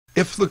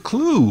if the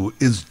clue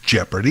is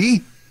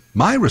Jeopardy,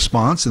 my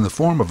response in the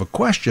form of a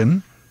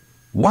question,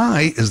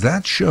 why is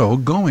that show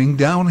going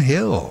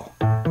downhill?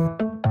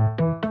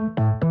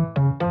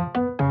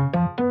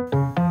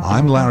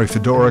 I'm Larry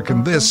Fedoruk,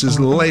 and this is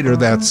Later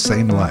That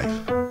Same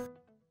Life.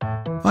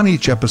 On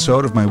each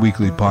episode of my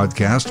weekly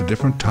podcast, a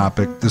different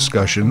topic,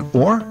 discussion,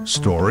 or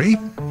story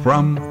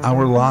from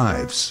our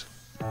lives.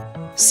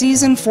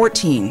 Season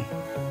 14,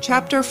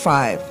 Chapter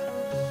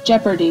 5,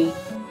 Jeopardy.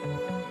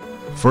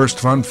 First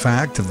fun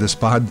fact of this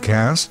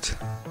podcast,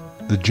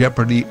 the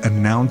Jeopardy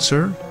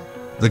announcer,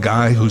 the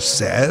guy who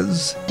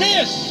says,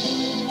 "This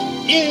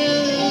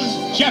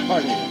is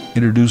Jeopardy!"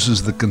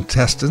 introduces the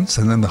contestants,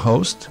 and then the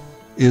host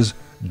is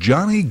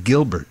Johnny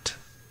Gilbert.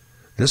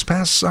 This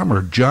past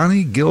summer,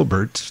 Johnny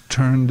Gilbert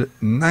turned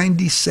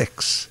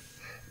 96.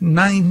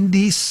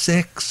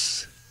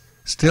 96!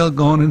 Still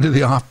going into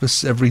the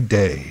office every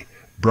day.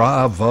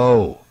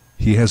 Bravo!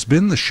 He has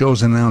been the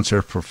show's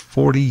announcer for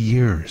 40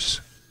 years.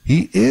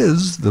 He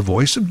is the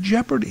voice of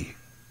Jeopardy!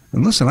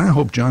 And listen, I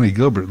hope Johnny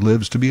Gilbert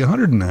lives to be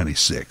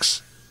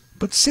 196.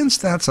 But since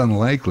that's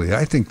unlikely,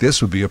 I think this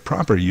would be a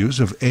proper use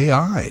of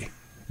AI.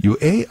 You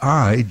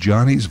AI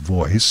Johnny's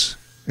voice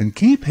and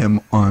keep him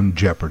on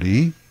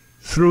Jeopardy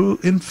through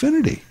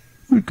infinity.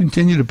 We would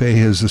continue to pay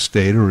his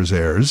estate or his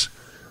heirs,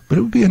 but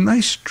it would be a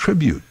nice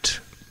tribute.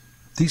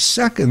 The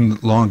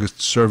second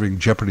longest-serving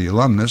Jeopardy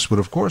alumnus would,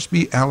 of course,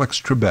 be Alex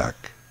Trebek,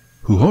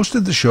 who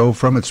hosted the show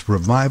from its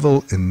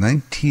revival in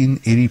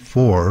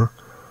 1984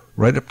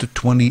 right up to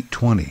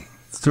 2020,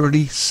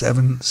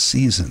 37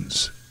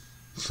 seasons.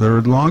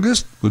 Third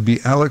longest would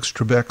be Alex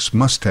Trebek's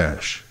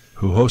mustache,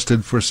 who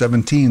hosted for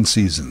 17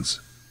 seasons.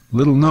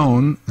 Little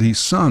known, the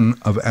son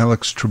of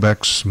Alex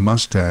Trebek's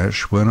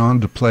mustache went on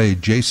to play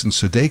Jason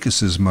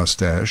Sudeikis'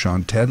 mustache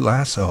on Ted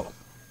Lasso.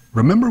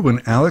 Remember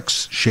when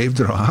Alex shaved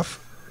it off?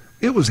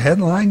 It was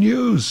headline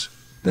news.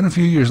 Then a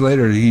few years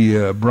later, he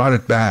brought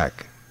it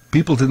back.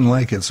 People didn't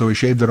like it, so he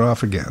shaved it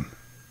off again.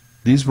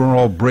 These were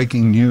all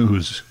breaking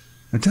news.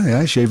 I tell you,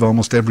 I shave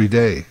almost every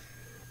day,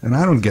 and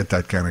I don't get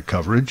that kind of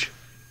coverage.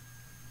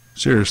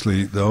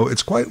 Seriously, though,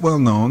 it's quite well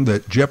known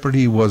that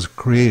Jeopardy was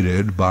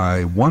created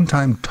by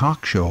one-time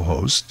talk show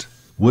host,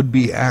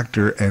 would-be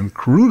actor and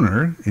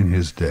crooner in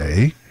his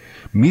day,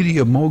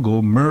 media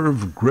mogul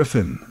Merv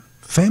Griffin,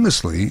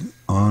 famously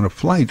on a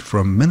flight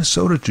from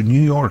Minnesota to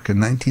New York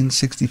in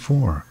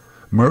 1964.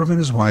 Merv and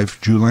his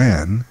wife,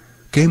 Julianne,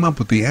 came up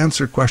with the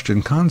answer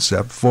question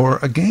concept for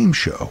a game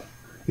show.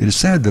 It is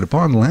said that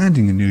upon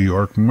landing in New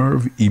York,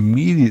 Merv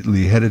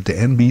immediately headed to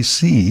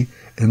NBC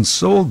and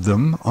sold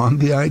them on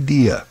the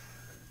idea.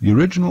 The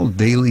original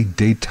daily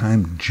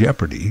daytime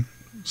Jeopardy,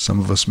 some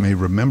of us may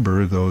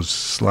remember those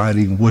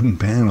sliding wooden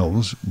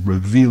panels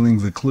revealing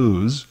the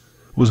clues,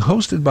 was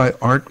hosted by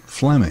Art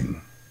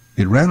Fleming.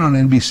 It ran on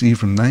NBC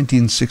from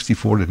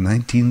 1964 to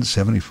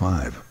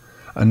 1975.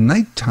 A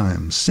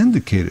nighttime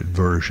syndicated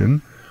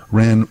version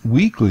ran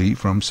weekly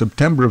from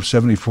September of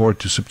 74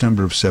 to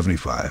September of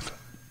 75.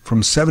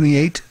 From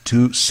 78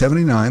 to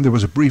 79, there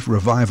was a brief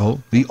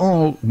revival, the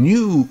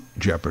all-new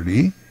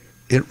Jeopardy!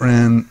 It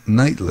ran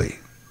nightly.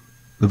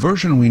 The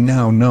version we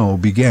now know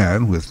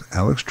began with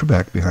Alex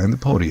Trebek behind the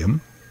podium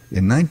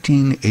in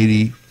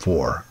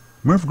 1984.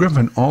 Merv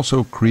Griffin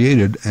also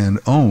created and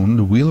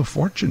owned Wheel of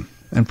Fortune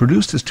and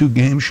produced his two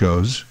game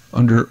shows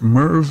under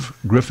Merv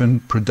Griffin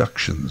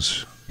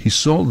Productions. He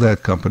sold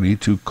that company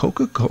to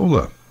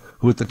Coca-Cola,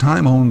 who at the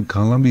time owned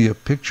Columbia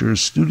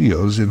Pictures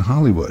Studios in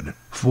Hollywood,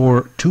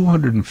 for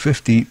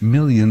 $250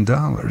 million.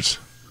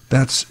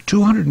 That's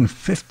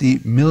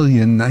 $250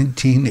 million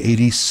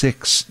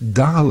 1986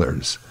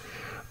 dollars.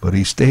 But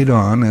he stayed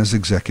on as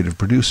executive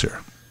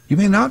producer. You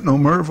may not know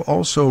Merv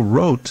also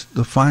wrote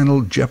the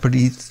final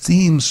Jeopardy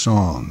theme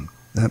song,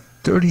 that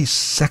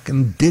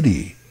 30-second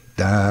ditty.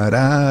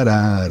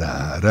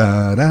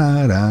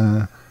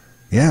 Da-da-da-da-da-da-da.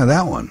 Yeah,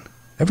 that one.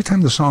 Every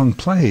time the song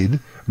played,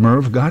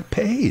 Merv got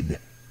paid.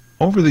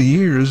 Over the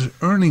years,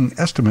 earning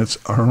estimates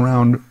are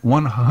around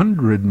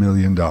 $100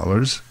 million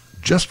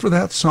just for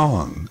that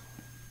song.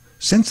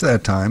 Since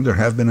that time, there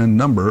have been a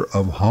number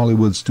of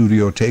Hollywood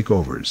studio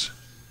takeovers.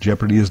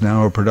 Jeopardy is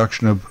now a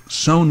production of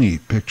Sony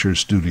Picture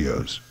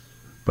Studios.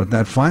 But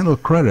that final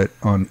credit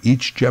on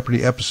each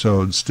Jeopardy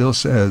episode still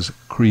says,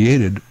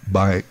 created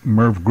by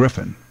Merv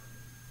Griffin.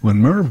 When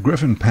Merv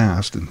Griffin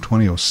passed in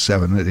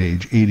 2007 at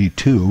age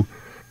 82,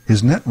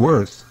 his net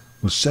worth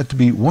was set to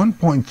be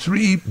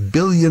 $1.3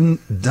 billion.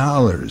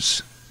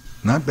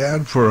 Not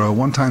bad for a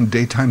one-time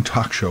daytime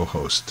talk show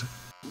host.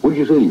 What did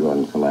you say to you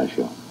on the last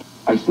show?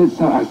 I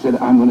said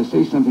I'm going to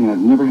say something I've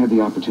never had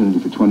the opportunity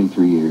for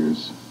 23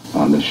 years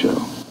on this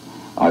show.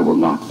 I will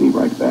not be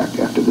right back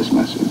after this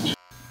message.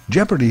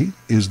 Jeopardy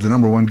is the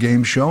 #1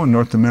 game show in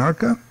North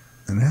America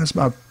and has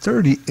about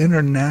 30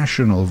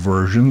 international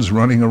versions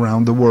running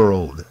around the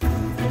world.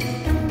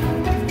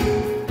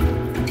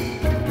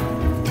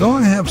 Though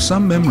I have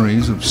some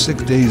memories of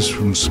sick days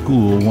from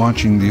school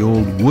watching the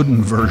old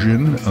wooden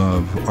version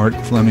of Art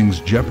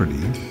Fleming's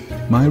Jeopardy,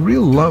 my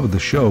real love of the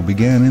show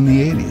began in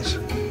the 80s.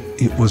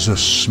 It was a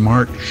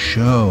smart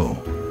show.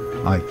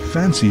 I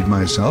fancied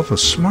myself a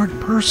smart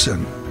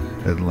person.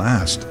 At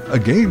last, a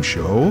game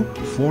show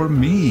for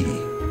me.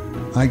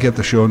 I get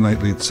the show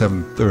nightly at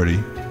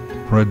 7:30.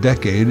 For a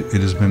decade,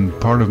 it has been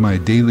part of my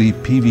daily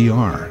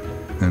PVR,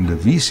 and a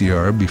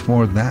VCR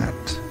before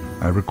that.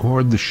 I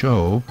record the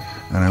show,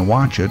 and I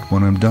watch it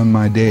when I'm done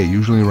my day,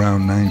 usually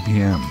around 9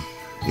 p.m.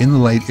 In the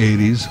late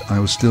 80s, I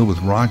was still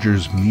with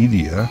Rogers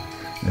Media,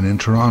 and in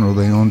Toronto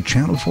they owned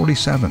Channel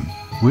 47,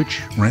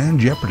 which ran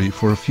Jeopardy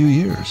for a few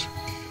years.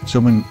 So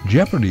when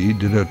Jeopardy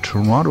did a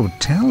Toronto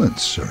talent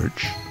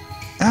search,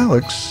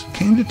 Alex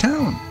came to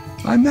town.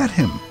 I met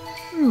him.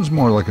 It was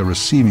more like a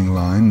receiving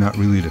line, not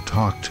really to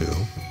talk to.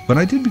 But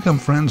I did become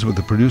friends with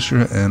the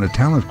producer and a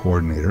talent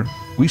coordinator.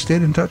 We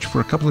stayed in touch for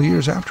a couple of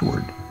years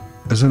afterward.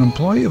 As an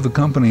employee of the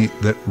company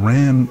that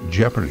ran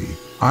Jeopardy,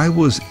 I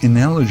was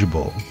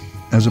ineligible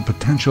as a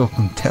potential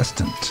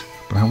contestant,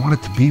 but I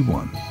wanted to be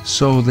one.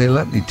 So they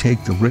let me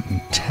take the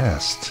written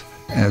test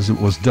as it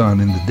was done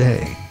in the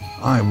day.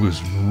 I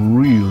was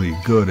really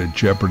good at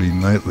Jeopardy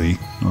nightly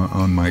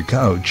on my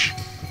couch,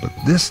 but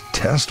this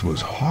test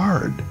was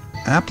hard.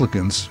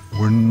 Applicants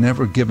were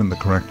never given the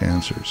correct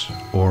answers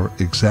or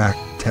exact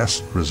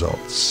test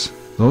results.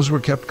 Those were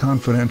kept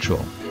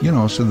confidential,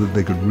 so that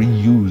they could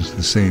reuse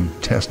the same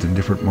test in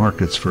different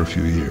markets for a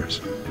few years.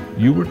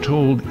 You were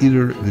told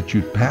either that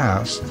you'd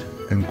passed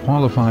and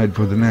qualified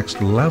for the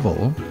next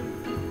level,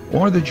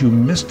 or that you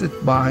missed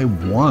it by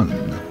one.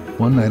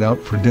 One night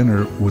out for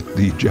dinner with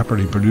the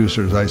Jeopardy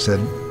producers, I said,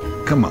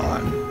 "Come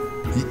on,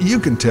 you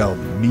can tell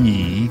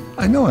me.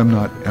 I know I'm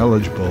not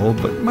eligible,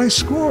 but my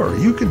score,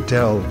 you can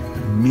tell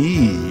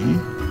me."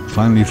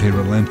 Finally, they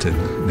relented.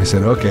 They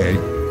said, "Okay,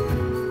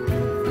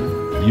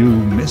 you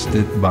missed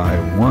it by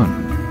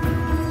one."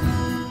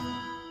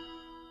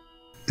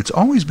 It's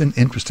always been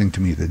interesting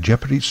to me that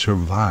Jeopardy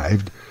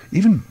survived,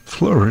 even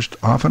flourished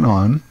off and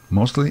on,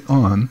 mostly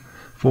on,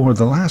 for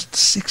the last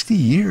 60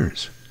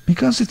 years.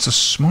 Because it's a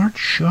smart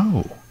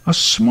show, a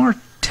smart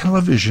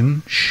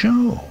television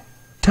show.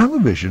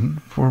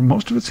 Television, for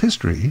most of its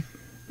history,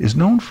 is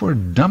known for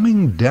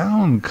dumbing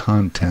down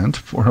content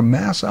for a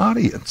mass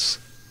audience.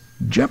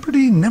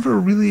 Jeopardy never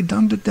really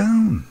dumbed it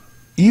down,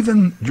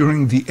 even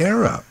during the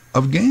era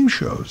of game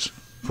shows.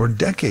 For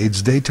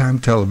decades, daytime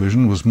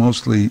television was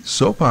mostly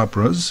soap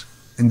operas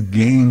and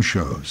game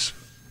shows.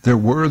 There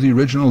were the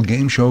original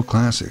game show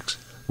classics.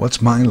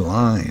 What's My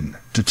Line?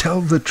 To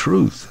Tell the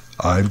Truth.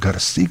 I've Got a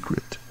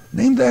Secret.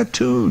 Name That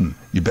Tune.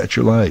 You Bet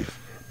Your Life.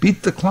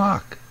 Beat the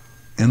Clock.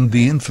 And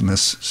the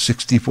infamous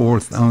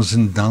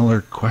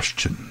 $64,000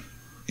 question.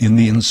 In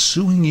the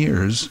ensuing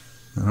years,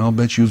 and I'll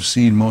bet you've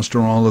seen most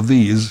or all of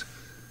these,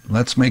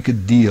 Let's Make a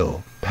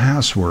Deal,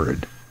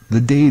 Password,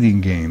 The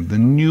Dating Game, The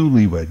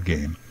Newlywed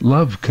Game,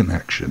 Love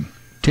Connection,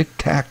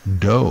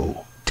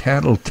 Tic-Tac-Doe,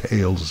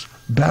 Tattletales,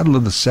 Battle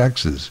of the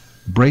Sexes,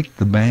 Break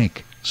the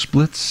Bank,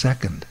 Split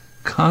Second,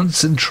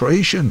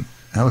 Concentration.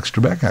 Alex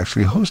Trebek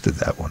actually hosted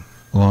that one,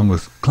 along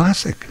with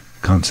classic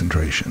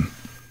Concentration.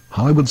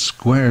 Hollywood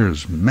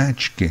Squares,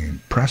 Match Game,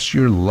 Press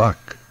Your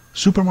Luck,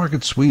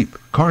 Supermarket Sweep,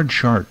 Card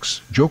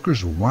Sharks,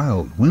 Joker's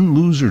Wild, Win,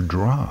 Lose, or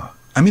Draw.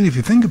 I mean, if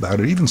you think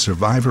about it, even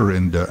Survivor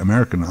and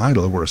American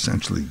Idol were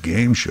essentially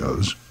game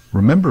shows.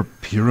 Remember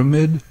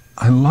Pyramid?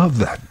 I love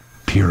that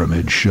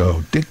Pyramid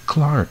show. Dick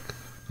Clark,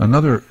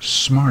 another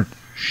smart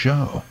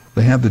show.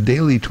 They have the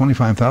daily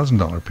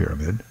 $25,000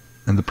 pyramid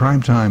and the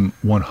primetime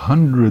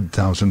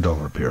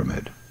 $100,000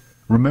 pyramid.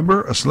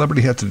 Remember, a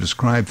celebrity had to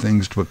describe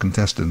things to a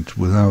contestant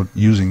without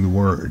using the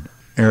word.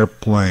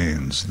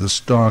 Airplanes, the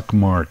stock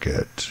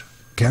market.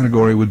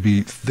 Category would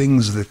be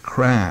things that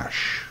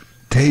crash.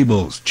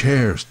 Tables,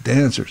 chairs,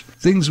 dancers,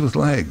 things with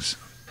legs.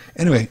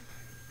 Anyway,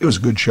 it was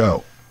a good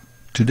show.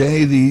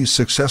 Today, the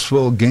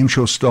successful game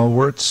show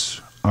stalwarts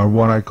are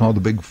what I call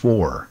the Big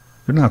Four.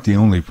 They're not the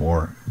only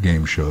four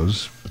game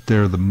shows, but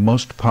they're the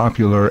most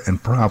popular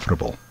and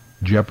profitable.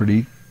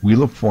 Jeopardy,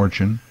 Wheel of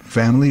Fortune,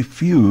 Family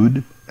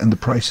Feud, and The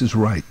Price is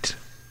Right.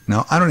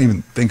 Now, I don't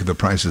even think of The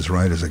Price is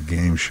Right as a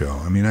game show.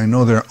 I mean, I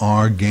know there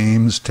are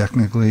games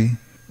technically,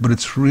 but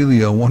it's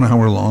really a 1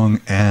 hour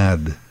long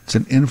ad. It's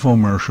an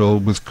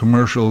infomercial with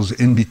commercials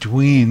in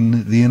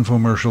between the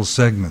infomercial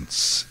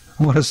segments.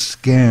 What a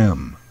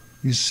scam.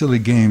 These silly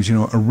games,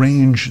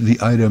 arrange the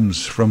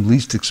items from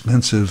least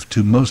expensive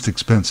to most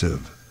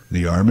expensive.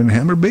 The Arm &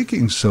 Hammer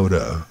baking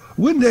soda,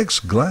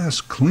 Windex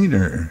glass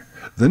cleaner,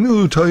 the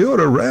new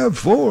Toyota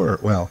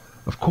RAV4. Well,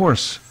 of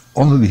course,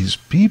 all of these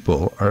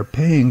people are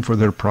paying for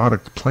their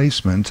product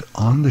placement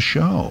on the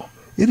show.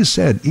 It is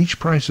said each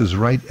Price is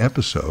Right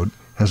episode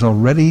has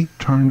already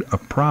turned a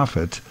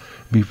profit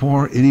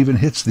before it even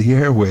hits the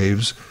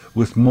airwaves,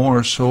 with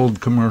more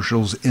sold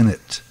commercials in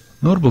it.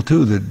 Notable,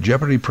 too, that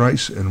Jeopardy,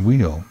 Price, and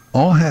Wheel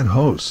all had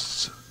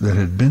hosts that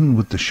had been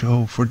with the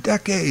show for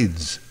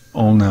decades,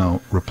 all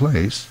now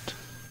replaced.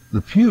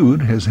 The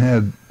feud has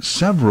had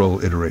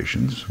several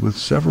iterations with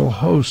several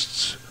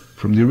hosts,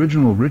 from the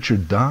original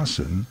Richard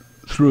Dawson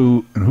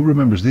through, and who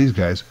remembers these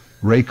guys,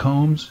 Ray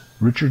Combs,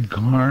 Richard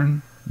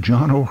Karn,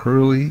 John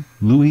O'Hurley,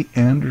 Louis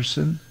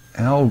Anderson,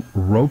 Al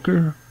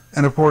Roker,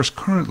 and of course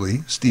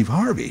currently Steve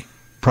Harvey.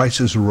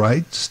 Price is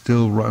Right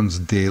still runs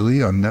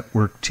daily on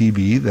network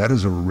TV. That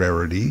is a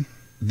rarity.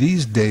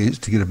 These days,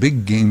 to get a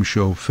big game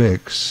show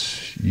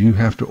fix, you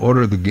have to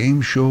order the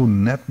Game Show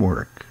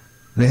Network.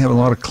 They have a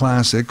lot of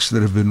classics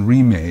that have been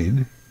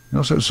remade. They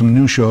also have some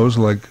new shows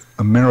like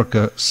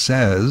America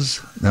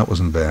Says. That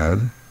wasn't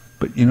bad.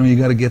 But, you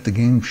got to get the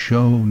Game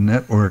Show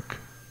Network.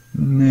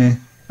 Meh.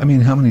 I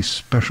mean, how many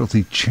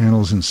specialty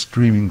channels and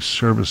streaming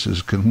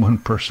services can one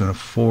person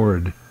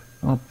afford?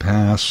 I'll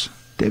pass.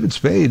 David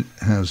Spade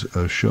has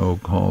a show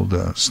called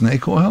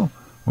Snake Oil,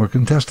 where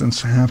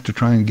contestants have to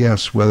try and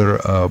guess whether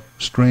a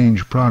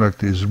strange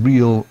product is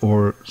real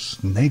or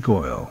snake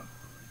oil.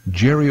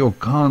 Jerry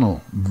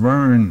O'Connell,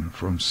 Vern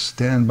from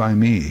Stand By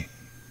Me,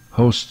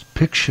 hosts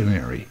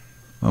Pictionary.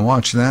 I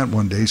watched that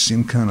one day,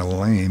 seemed kind of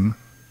lame.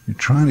 You're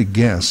trying to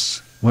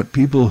guess what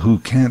people who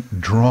can't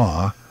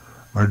draw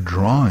are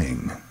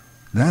drawing.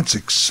 That's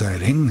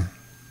exciting.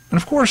 And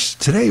of course,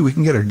 today we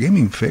can get our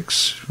gaming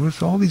fix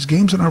with all these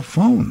games on our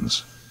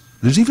phones.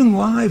 There's even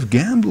live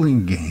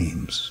gambling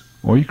games.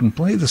 Or you can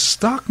play the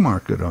stock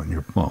market on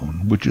your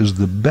phone, which is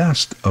the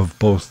best of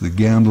both the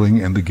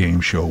gambling and the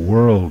game show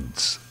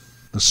worlds.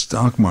 The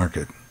stock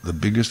market, the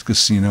biggest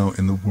casino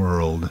in the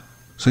world.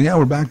 So yeah,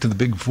 we're back to the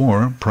big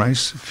four: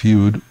 Price,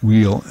 Feud,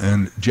 Wheel,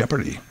 and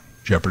Jeopardy.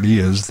 Jeopardy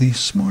is the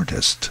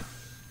smartest.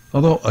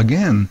 Although,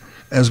 again,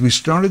 as we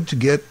started to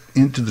get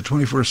into the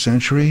 21st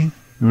century,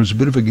 there was a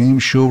bit of a game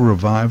show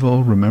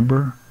revival,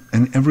 remember?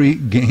 And every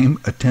game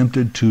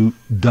attempted to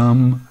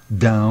dumb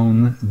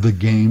down the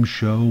game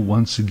show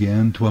once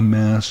again to a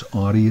mass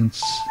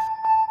audience.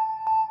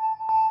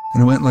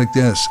 And it went like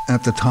this.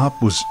 At the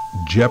top was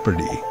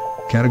Jeopardy.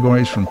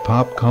 Categories from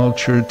pop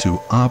culture to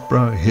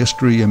opera,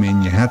 history. I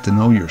mean, you had to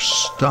know your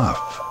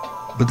stuff.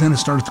 But then it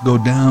started to go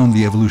down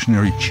the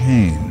evolutionary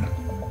chain.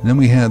 Then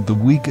we had the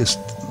weakest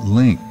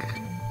link.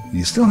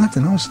 You still had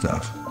to know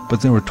stuff,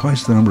 but there were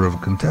twice the number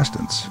of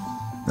contestants.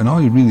 And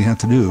all you really had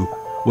to do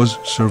was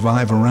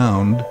survive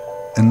around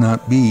and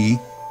not be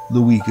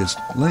the weakest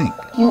link.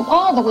 You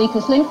are the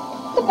weakest link.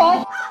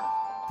 Goodbye.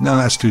 No,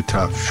 that's too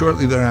tough.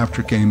 Shortly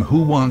thereafter came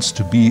Who Wants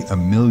to Be a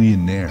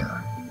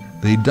Millionaire?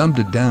 They dumbed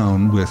it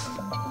down with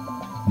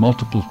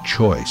multiple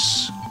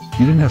choice.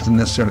 You didn't have to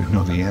necessarily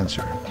know the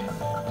answer.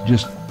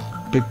 Just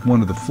pick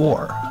one of the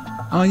four.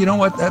 Oh, you know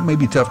what? That may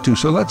be tough too.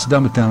 So let's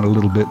dumb it down a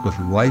little bit with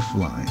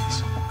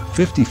lifelines.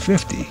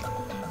 50-50,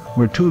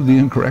 where two of the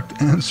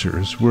incorrect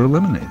answers were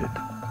eliminated.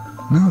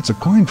 Now it's a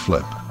coin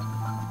flip.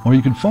 Or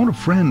you can phone a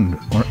friend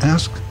or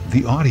ask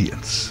the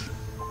audience.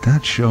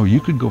 That show, you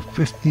could go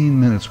 15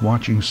 minutes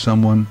watching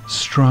someone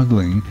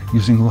struggling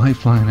using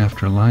lifeline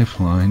after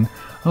lifeline.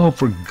 Oh,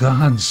 for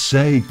God's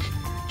sake,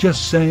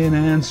 just say an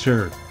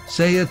answer.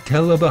 Say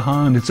Attila the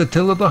Hun. It's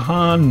Attila the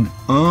Hun.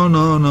 Oh,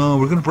 no.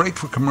 We're going to break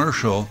for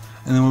commercial,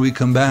 and then when we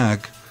come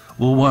back,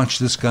 we'll watch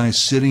this guy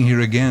sitting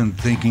here again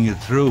thinking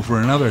it through for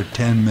another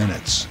 10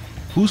 minutes.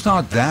 Who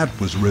thought that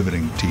was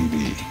riveting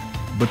TV?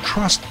 But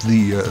trust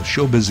the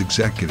showbiz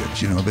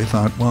executives. They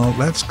thought, well,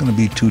 that's going to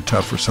be too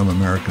tough for some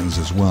Americans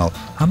as well.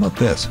 How about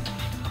this?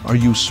 Are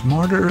you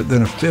smarter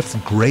than a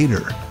fifth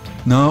grader?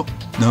 No,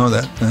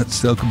 that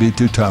still could be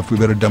too tough. We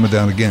better dumb it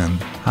down again.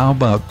 How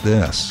about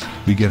this?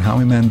 We get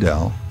Howie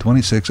Mandel,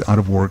 26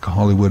 out-of-work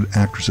Hollywood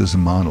actresses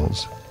and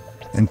models,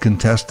 and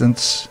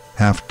contestants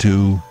have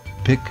to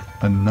pick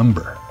a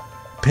number.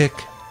 Pick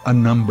a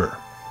number.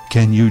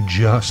 Can you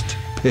just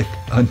pick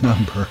a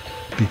number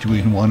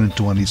between 1 and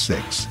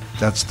 26?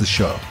 That's the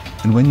show.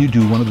 And when you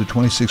do, one of the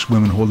 26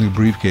 women holding a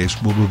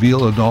briefcase will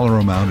reveal a dollar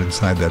amount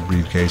inside that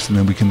briefcase, and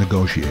then we can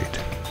negotiate.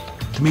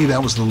 To me,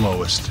 that was the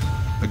lowest.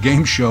 A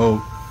game show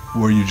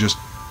where you just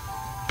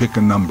pick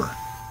a number.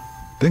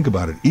 Think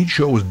about it. Each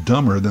show was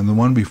dumber than the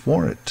one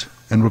before it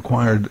and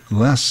required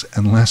less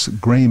and less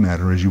gray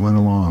matter as you went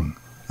along.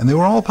 And they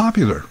were all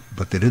popular,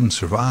 but they didn't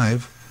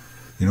survive.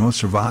 You know what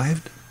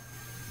survived?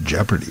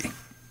 Jeopardy.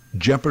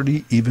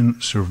 Jeopardy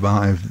even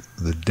survived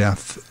the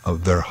death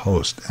of their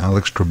host,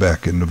 Alex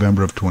Trebek, in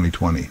November of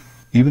 2020.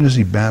 Even as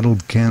he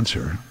battled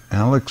cancer,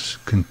 Alex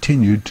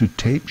continued to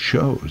tape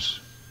shows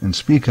and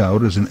speak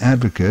out as an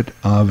advocate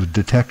of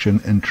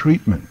detection and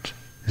treatment.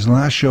 His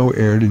last show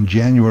aired in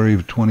January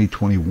of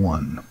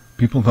 2021.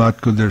 People thought,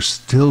 could there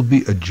still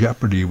be a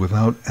Jeopardy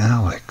without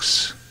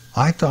Alex?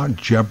 I thought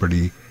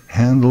Jeopardy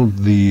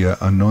handled the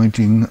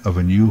anointing of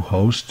a new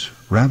host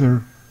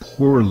rather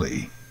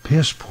poorly.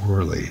 Piss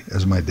poorly,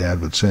 as my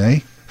dad would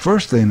say.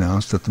 First, they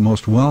announced that the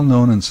most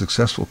well-known and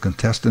successful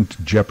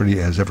contestant Jeopardy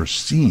has ever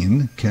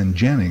seen, Ken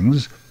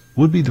Jennings,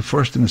 would be the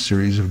first in a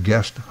series of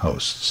guest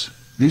hosts.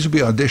 These would be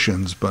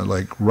auditions, but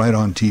right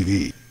on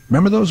TV.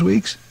 Remember those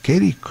weeks?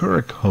 Katie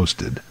Couric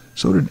hosted.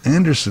 So did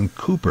Anderson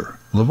Cooper,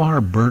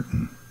 LeVar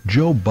Burton,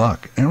 Joe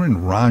Buck,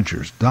 Aaron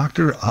Rodgers,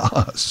 Dr.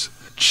 Oz.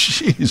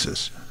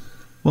 Jesus.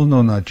 Well,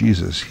 no, not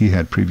Jesus. He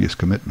had previous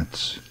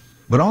commitments.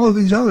 But all of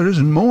these others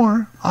and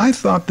more, I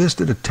thought this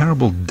did a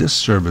terrible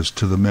disservice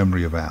to the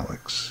memory of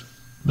Alex.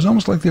 It was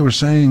almost like they were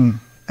saying,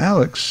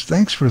 Alex,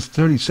 thanks for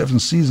 37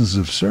 seasons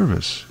of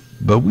service,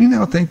 but we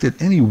now think that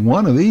any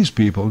one of these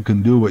people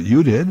can do what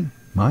you did.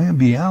 Maya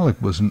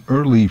Bialik was an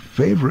early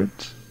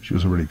favorite. She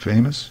was already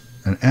famous,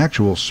 an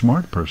actual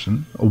smart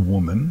person, a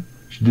woman.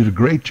 She did a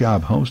great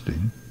job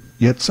hosting,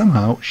 yet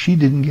somehow she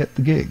didn't get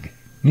the gig.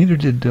 Neither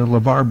did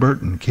LeVar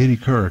Burton, Katie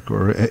Couric,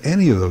 or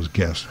any of those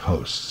guest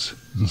hosts.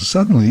 And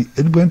suddenly,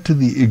 it went to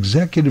the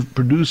executive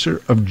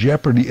producer of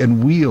Jeopardy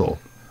and Wheel,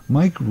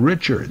 Mike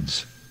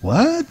Richards.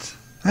 What?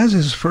 As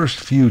his first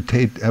few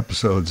taped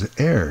episodes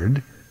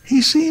aired,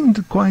 he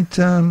seemed quite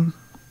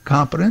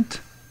competent.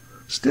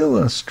 Still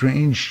a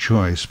strange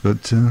choice,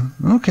 but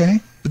okay.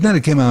 But then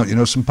it came out,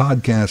 some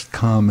podcast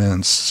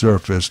comments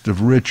surfaced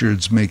of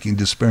Richards making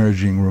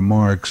disparaging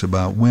remarks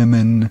about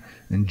women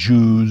and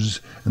Jews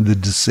and the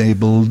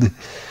disabled.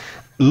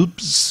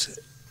 Oops,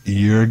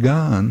 you're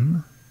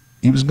gone.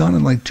 He was gone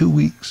in like 2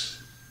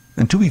 weeks.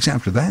 And 2 weeks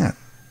after that,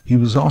 he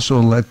was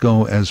also let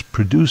go as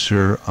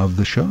producer of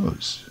the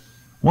shows.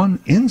 One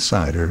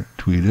insider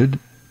tweeted,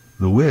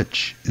 "The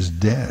witch is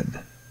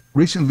dead."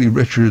 Recently,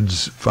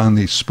 Richards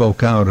finally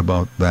spoke out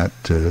about that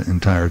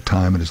entire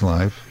time in his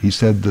life. He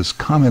said his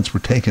comments were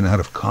taken out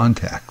of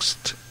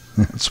context.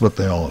 That's what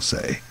they all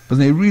say. But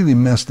they really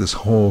messed this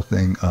whole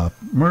thing up.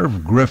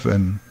 Merv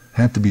Griffin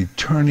had to be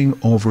turning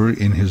over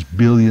in his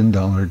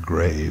billion-dollar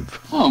grave.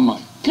 Oh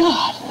my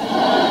God!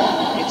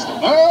 It's the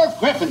Merv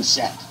Griffin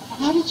set.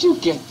 How did you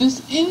get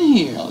this in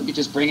here? Well, you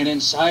just bring it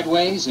in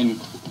sideways and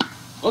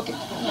hook it.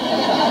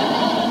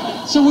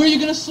 So where are you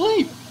going to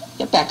sleep?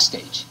 Get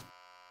backstage.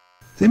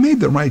 They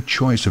made the right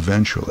choice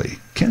eventually.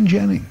 Ken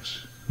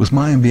Jennings, with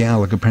Maya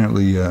Bialik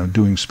apparently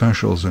doing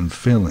specials and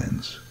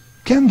fill-ins.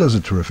 Ken does a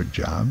terrific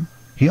job.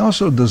 He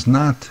also does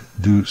not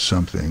do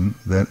something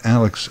that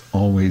Alex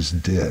always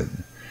did.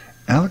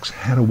 Alex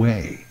had a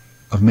way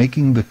of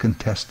making the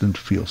contestant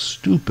feel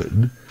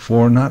stupid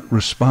for not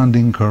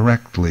responding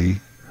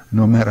correctly,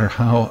 no matter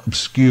how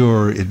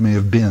obscure it may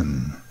have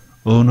been.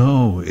 "Oh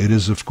no, it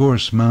is of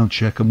course Mount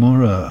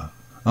Shekamura."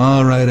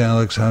 "All right,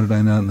 Alex, how did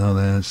I not know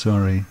that?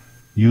 Sorry."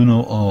 You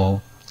know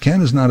all.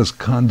 Ken is not as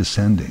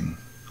condescending.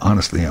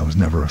 Honestly, I was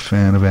never a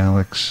fan of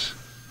Alex.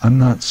 I'm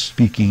not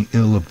speaking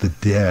ill of the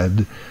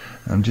dead.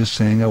 I'm just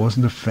saying I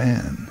wasn't a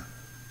fan.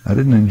 I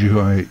didn't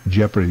enjoy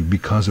Jeopardy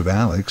because of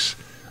Alex.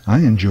 I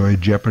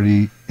enjoyed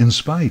Jeopardy in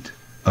spite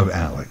of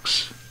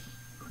Alex.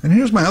 And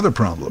here's my other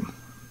problem.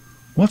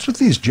 What's with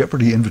these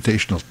Jeopardy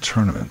invitational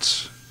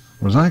tournaments?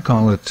 Or as I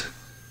call it,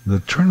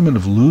 the Tournament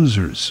of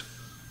Losers.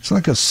 It's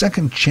like a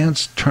second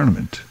chance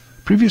tournament.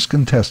 Previous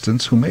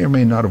contestants who may or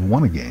may not have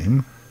won a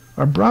game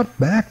are brought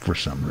back for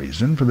some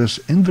reason for this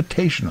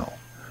invitational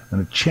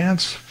and a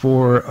chance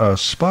for a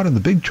spot in the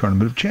big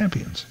tournament of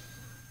champions.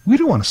 We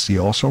don't want to see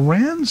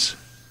also-rans.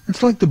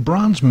 It's like the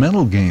bronze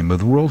medal game of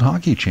the World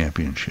Hockey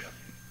Championship.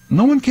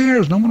 No one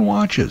cares, no one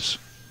watches.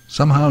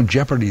 Somehow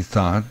Jeopardy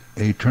thought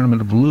a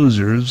tournament of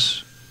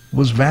losers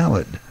was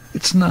valid.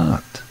 It's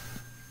not.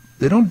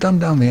 They don't dumb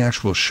down the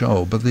actual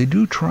show, but they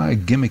do try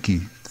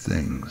gimmicky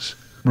things.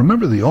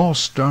 Remember the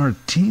All-Star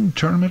Team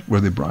Tournament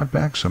where they brought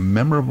back some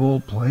memorable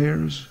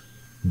players?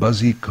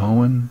 Buzzy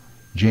Cohen,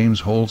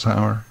 James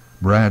Holzhauer,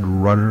 Brad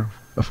Rutter,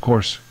 of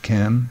course,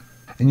 Ken.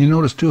 And you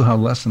notice, too, how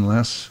less and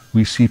less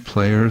we see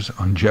players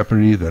on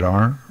Jeopardy that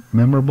are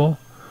memorable?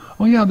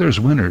 Oh, yeah,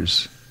 there's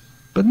winners,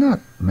 but not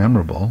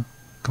memorable.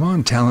 Come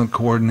on, talent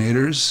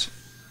coordinators,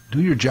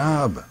 do your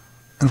job.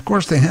 And, of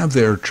course, they have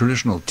their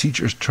traditional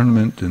teachers'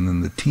 tournament and then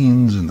the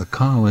teens and the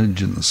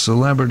college and the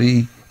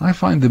celebrity. I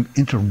find them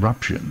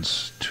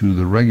interruptions to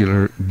the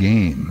regular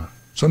game.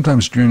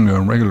 Sometimes during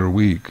a regular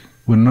week,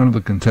 when none of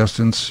the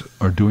contestants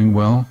are doing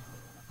well,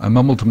 I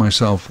mumble to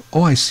myself,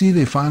 "Oh, I see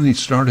they finally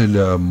started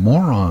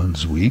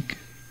Morons Week,"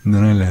 and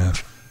then I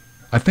laugh.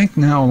 I think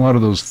now a lot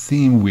of those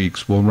theme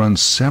weeks will run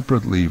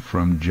separately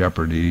from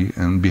Jeopardy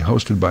and be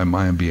hosted by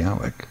Maya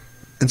Bialik.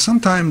 And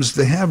sometimes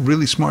they have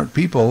really smart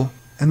people,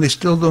 and they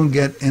still don't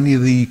get any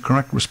of the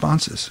correct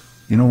responses.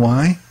 You know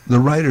why? The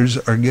writers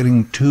are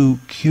getting too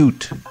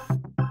cute.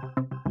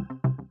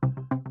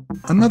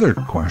 Another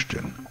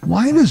question.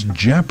 Why does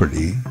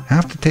Jeopardy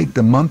have to take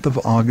the month of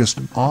August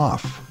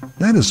off?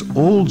 That is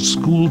old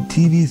school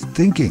TV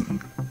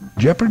thinking.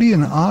 Jeopardy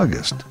in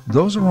August,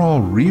 those are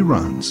all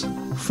reruns.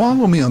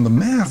 Follow me on the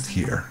math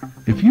here.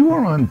 If you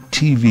are on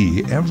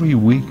TV every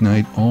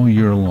weeknight all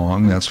year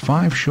long, that's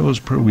 5 shows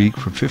per week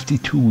for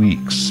 52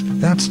 weeks.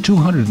 That's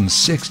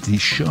 260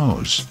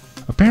 shows.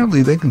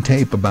 Apparently they can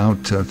tape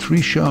about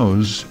 3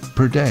 shows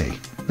per day.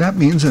 That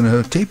means in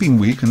a taping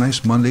week, a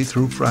nice Monday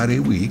through Friday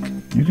week,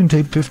 you can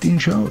tape 15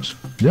 shows.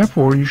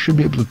 Therefore, you should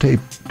be able to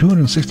tape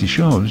 260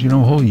 shows, a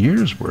whole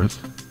year's worth,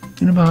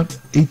 in about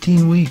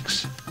 18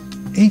 weeks.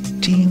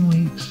 18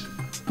 weeks.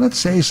 Let's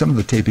say some of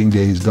the taping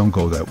days don't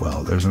go that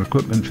well. There's an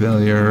equipment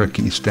failure, a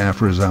key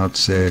staffer is out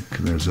sick,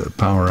 there's a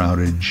power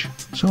outage.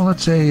 So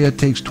let's say it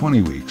takes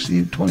 20 weeks,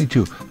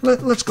 22.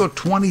 Let's go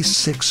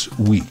 26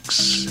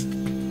 weeks.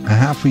 A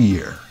half a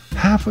year.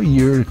 Half a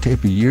year to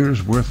tape a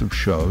year's worth of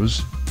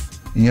shows.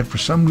 And yet for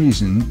some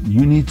reason,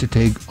 you need to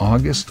take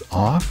August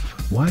off?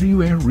 Why do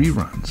you air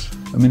reruns?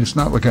 I mean, it's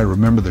not like I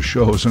remember the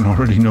shows and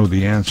already know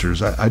the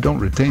answers. I don't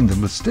retain them,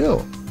 but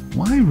still,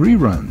 why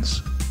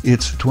reruns?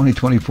 It's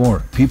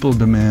 2024. People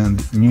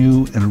demand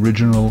new and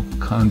original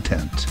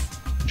content.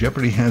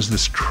 Jeopardy has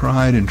this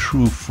tried and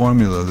true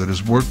formula that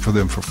has worked for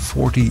them for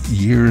 40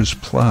 years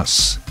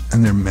plus,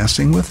 and they're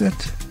messing with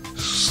it?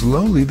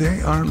 Slowly,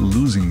 they are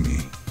losing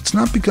me. It's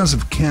not because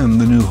of Ken,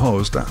 the new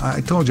host.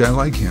 I told you I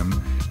like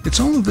him. It's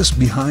all of this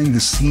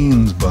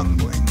behind-the-scenes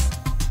bungling.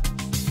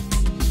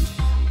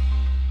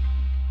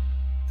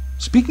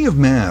 Speaking of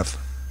math,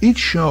 each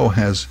show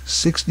has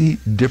 60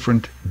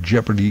 different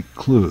Jeopardy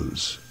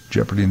clues.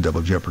 Jeopardy and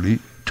Double Jeopardy,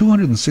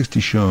 260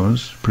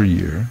 shows per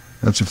year.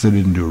 That's if they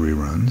didn't do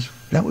reruns.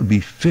 That would be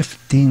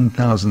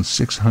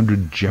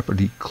 15,600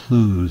 Jeopardy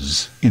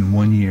clues in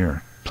 1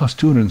 year, plus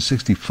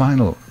 260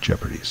 final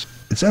Jeopardies.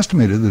 It's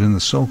estimated that in the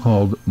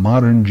so-called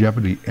modern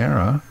Jeopardy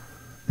era,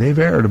 they've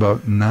aired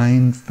about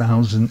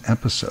 9,000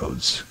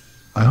 episodes.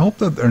 I hope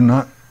that they're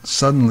not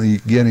suddenly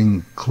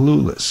getting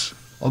clueless.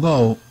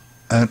 Although,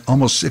 at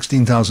almost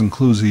 16,000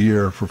 clues a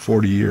year for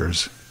 40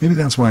 years, maybe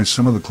that's why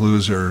some of the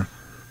clues are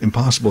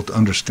impossible to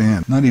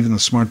understand. Not even the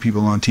smart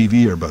people on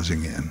TV are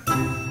buzzing in.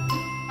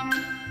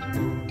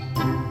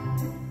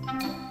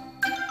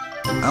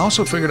 I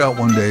also figured out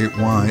one day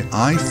why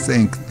I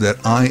think that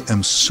I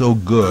am so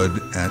good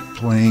at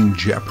playing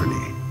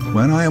Jeopardy.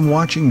 When I am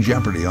watching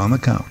Jeopardy on the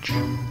couch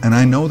and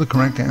I know the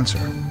correct answer,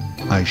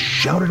 I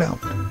shout it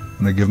out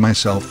and I give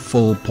myself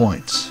full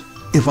points.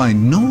 If I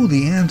know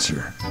the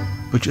answer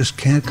but just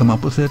can't come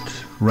up with it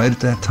right at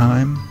that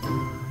time,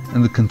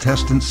 and the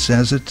contestant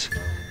says it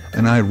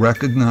and I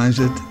recognize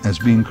it as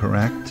being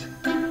correct,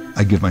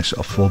 I give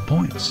myself full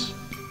points.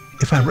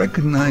 If I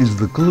recognize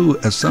the clue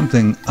as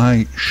something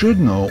I should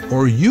know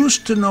or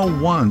used to know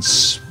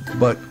once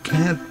but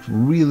can't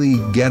really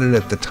get it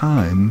at the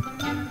time,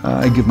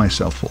 I give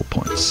myself full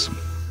points.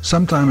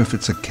 Sometimes if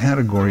it's a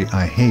category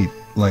I hate,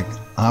 like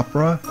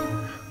opera,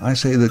 I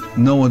say that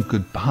no one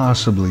could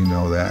possibly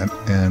know that,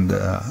 and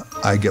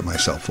I give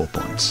myself full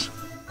points.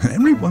 And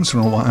every once in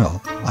a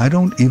while, I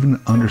don't even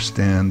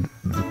understand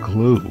the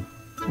clue.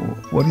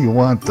 What do you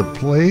want, the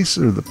place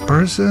or the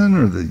person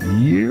or the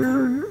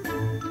year?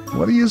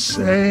 What are you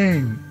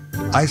saying?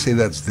 I say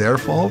that's their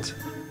fault.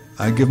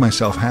 I give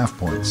myself half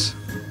points.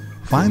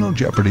 Final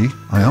Jeopardy,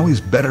 I always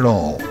bet it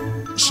all.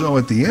 So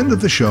at the end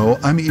of the show,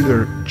 I'm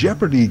either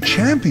Jeopardy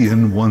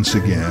champion once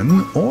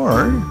again,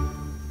 or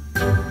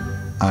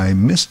I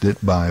missed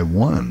it by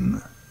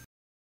one.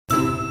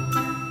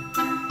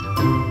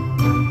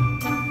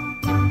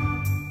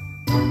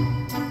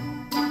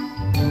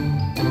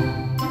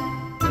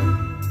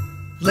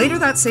 Later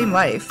That Same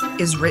Life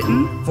is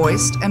written,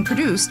 voiced, and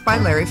produced by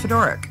Larry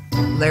Fedoruk.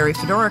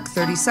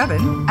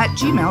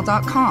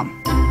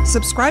 LarryFedoruk37@gmail.com.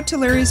 Subscribe to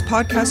Larry's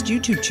podcast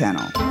YouTube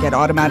channel. Get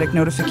automatic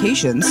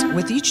notifications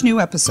with each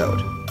new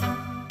episode.